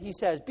seen it, he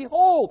says.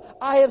 Behold,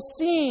 I have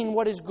seen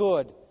what is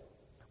good.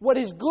 What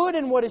is good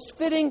and what is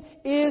fitting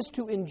is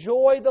to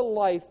enjoy the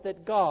life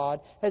that God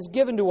has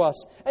given to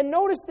us. And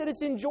notice that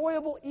it's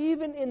enjoyable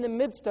even in the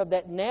midst of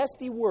that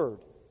nasty word,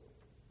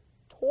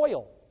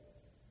 toil.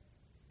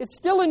 It's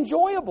still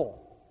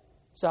enjoyable,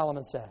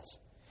 Solomon says.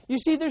 You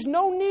see, there's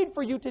no need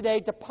for you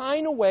today to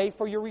pine away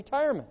for your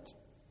retirement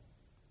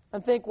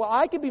and think, well,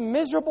 I could be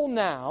miserable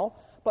now,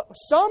 but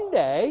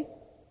someday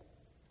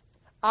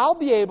I'll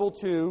be able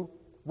to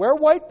wear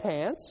white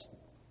pants,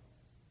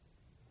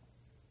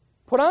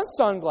 put on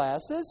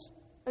sunglasses,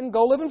 and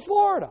go live in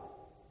Florida.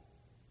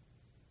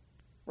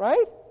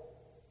 Right?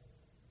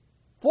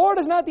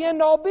 Florida's not the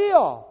end-all,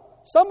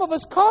 be-all. Some of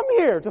us come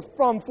here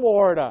from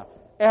Florida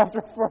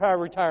for our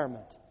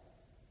retirement.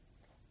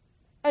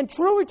 And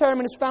true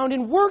retirement is found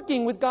in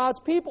working with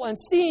God's people and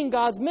seeing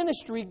God's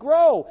ministry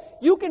grow.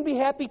 You can be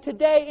happy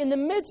today in the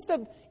midst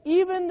of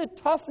even the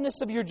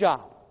toughness of your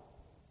job.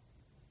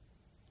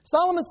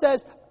 Solomon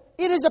says,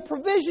 it is a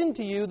provision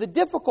to you, the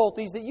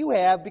difficulties that you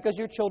have because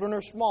your children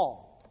are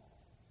small.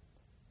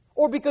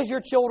 Or because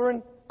your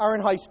children are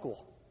in high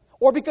school.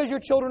 Or because your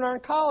children are in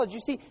college.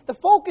 You see, the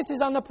focus is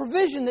on the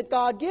provision that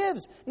God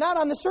gives, not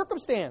on the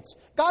circumstance.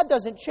 God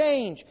doesn't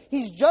change.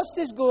 He's just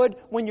as good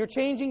when you're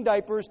changing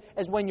diapers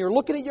as when you're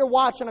looking at your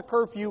watch on a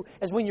curfew,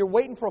 as when you're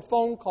waiting for a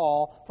phone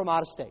call from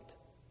out of state.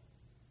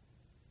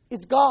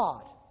 It's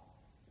God.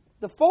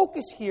 The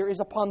focus here is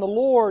upon the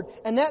Lord,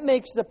 and that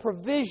makes the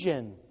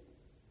provision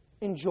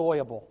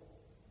enjoyable.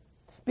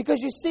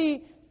 Because you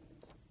see,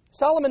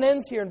 Solomon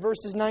ends here in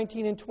verses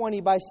 19 and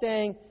 20 by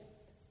saying,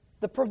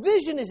 the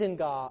provision is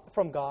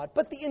from God,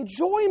 but the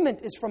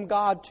enjoyment is from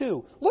God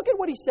too. Look at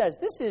what he says.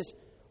 This is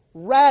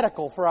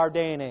radical for our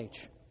day and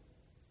age.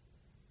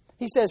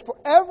 He says, for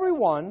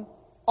everyone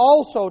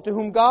also to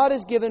whom God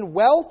has given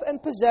wealth and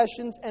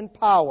possessions and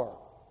power.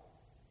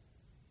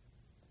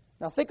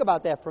 Now think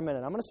about that for a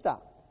minute. I'm going to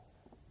stop.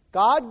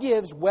 God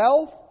gives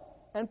wealth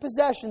and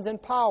possessions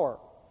and power.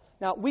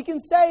 Now we can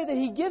say that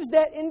he gives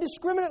that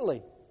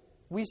indiscriminately.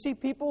 We see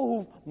people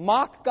who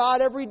mock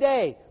God every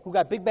day, who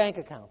got big bank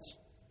accounts,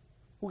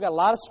 who got a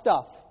lot of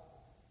stuff,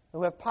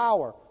 who have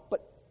power. But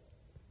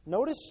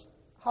notice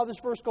how this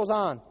verse goes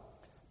on.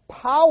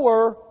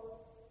 Power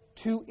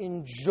to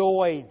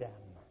enjoy them.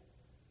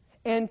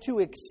 and to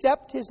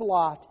accept his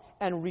lot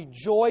and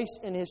rejoice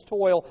in his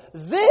toil.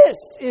 This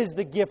is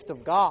the gift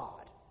of God.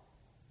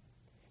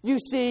 You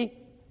see,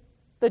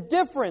 the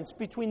difference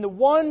between the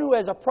one who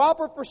has a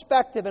proper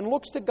perspective and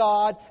looks to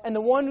God and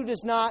the one who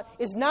does not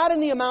is not in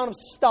the amount of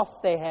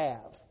stuff they have.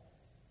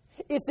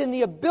 It's in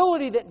the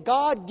ability that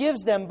God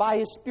gives them by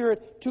His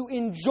Spirit to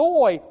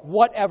enjoy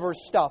whatever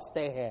stuff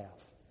they have.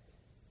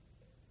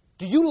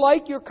 Do you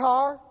like your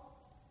car?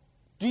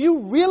 Do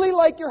you really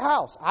like your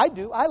house? I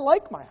do. I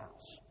like my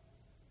house.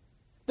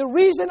 The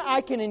reason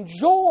I can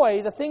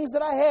enjoy the things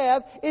that I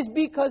have is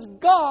because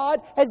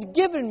God has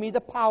given me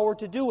the power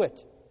to do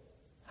it.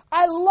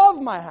 I love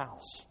my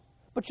house.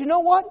 But you know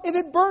what? If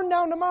it burned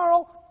down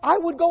tomorrow, I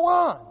would go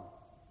on.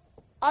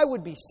 I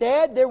would be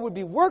sad. There would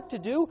be work to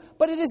do,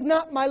 but it is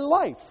not my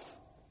life.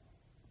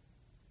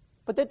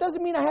 But that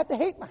doesn't mean I have to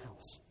hate my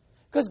house.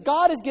 Because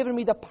God has given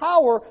me the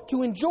power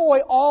to enjoy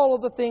all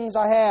of the things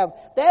I have.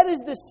 That is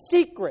the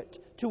secret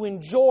to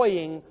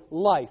enjoying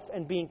life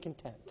and being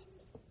content.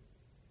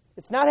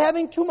 It's not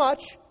having too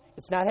much.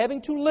 It's not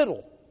having too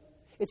little.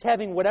 It's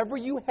having whatever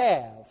you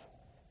have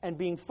and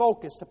being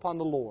focused upon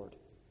the Lord.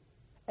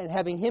 And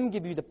having Him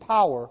give you the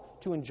power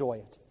to enjoy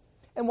it.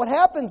 And what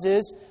happens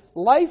is,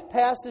 life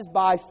passes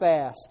by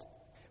fast.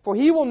 For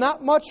he will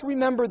not much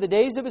remember the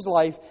days of his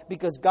life,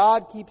 because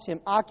God keeps him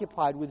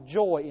occupied with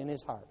joy in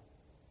his heart.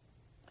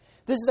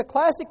 This is a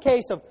classic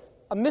case of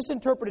a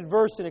misinterpreted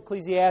verse in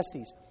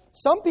Ecclesiastes.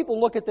 Some people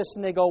look at this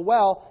and they go,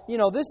 well,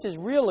 this is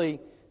really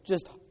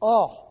just,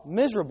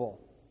 miserable.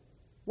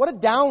 What a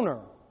downer.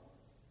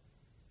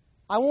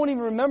 I won't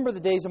even remember the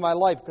days of my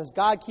life because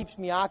God keeps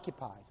me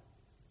occupied.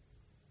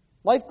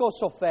 Life goes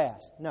so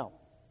fast. No.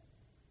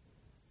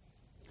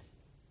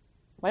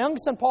 My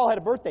youngest son Paul had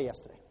a birthday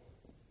yesterday.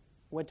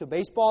 Went to a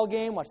baseball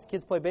game, watched the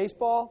kids play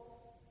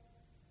baseball,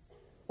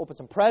 opened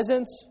some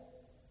presents,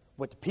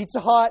 went to Pizza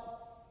Hut,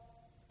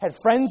 had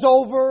friends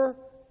over,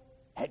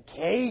 had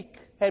cake,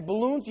 had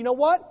balloons. You know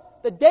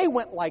what? The day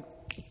went like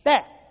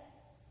that.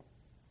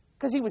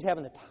 Because he was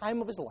having the time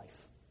of his life.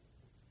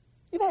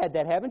 You've had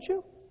that, haven't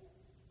you?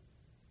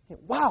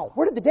 Wow,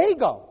 where did the day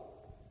go?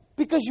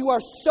 Because you are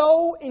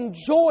so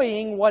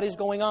enjoying what is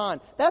going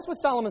on. That's what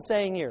Solomon's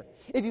saying here.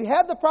 If you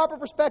have the proper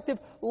perspective,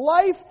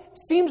 life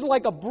seems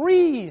like a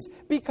breeze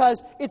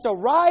because it's a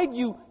ride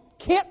you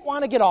can't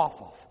want to get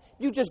off of.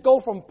 You just go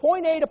from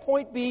point A to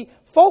point B,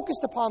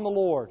 focused upon the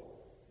Lord.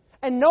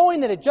 And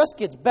knowing that it just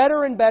gets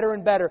better and better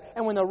and better.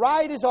 And when the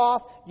ride is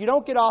off, you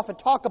don't get off and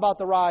talk about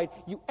the ride.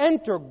 You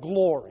enter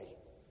glory.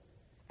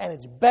 And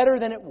it's better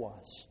than it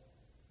was.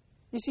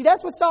 You see,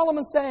 that's what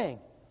Solomon's saying.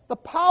 The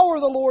power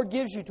the Lord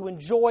gives you to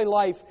enjoy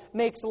life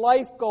makes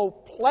life go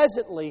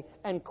pleasantly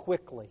and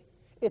quickly.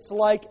 It's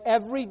like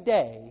every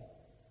day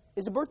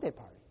is a birthday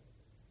party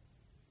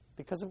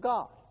because of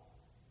God.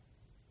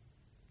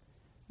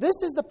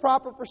 This is the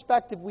proper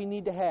perspective we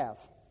need to have.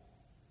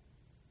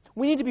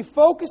 We need to be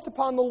focused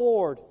upon the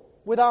Lord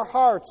with our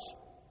hearts,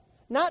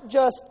 not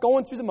just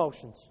going through the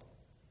motions.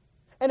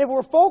 And if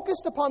we're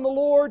focused upon the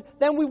Lord,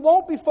 then we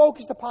won't be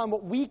focused upon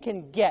what we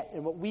can get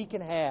and what we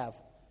can have.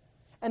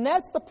 And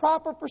that's the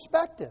proper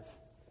perspective.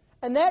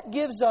 And that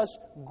gives us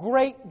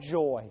great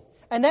joy.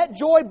 And that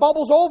joy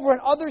bubbles over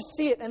and others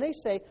see it. And they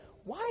say,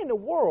 why in the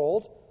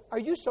world are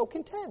you so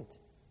content?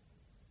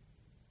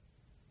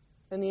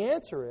 And the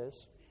answer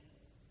is,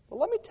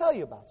 well, let me tell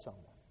you about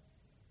someone.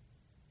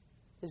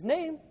 His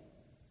name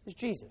is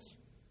Jesus.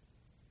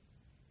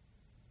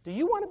 Do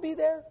you want to be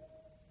there?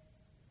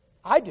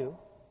 I do.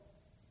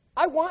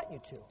 I want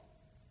you to.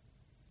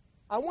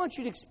 I want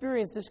you to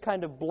experience this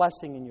kind of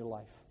blessing in your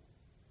life.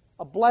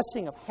 A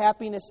blessing of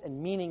happiness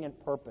and meaning and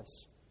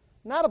purpose.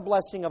 Not a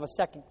blessing of a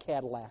second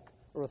Cadillac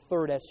or a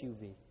third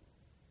SUV.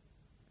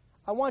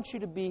 I want you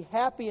to be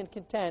happy and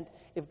content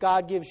if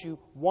God gives you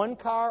 1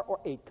 car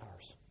or 8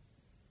 cars.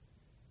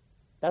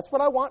 That's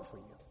what I want for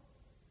you.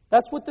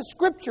 That's what the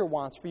Scripture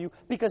wants for you,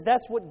 because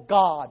that's what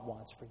God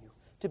wants for you,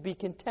 to be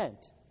content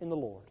in the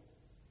Lord.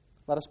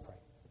 Let us pray.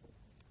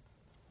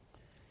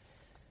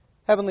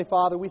 Heavenly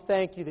Father, we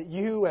thank you that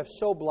you have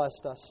so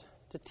blessed us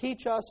to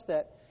teach us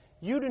that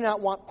you do not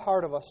want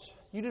part of us.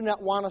 You do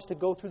not want us to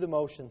go through the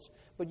motions,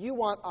 but you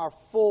want our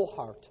full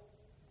heart.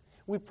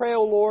 We pray,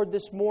 O Lord,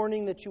 this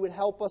morning that you would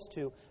help us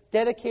to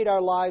dedicate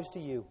our lives to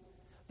you,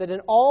 that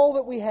in all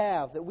that we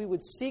have, that we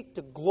would seek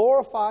to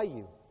glorify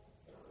you.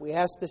 We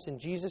ask this in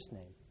Jesus'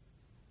 name.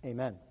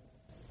 Amen.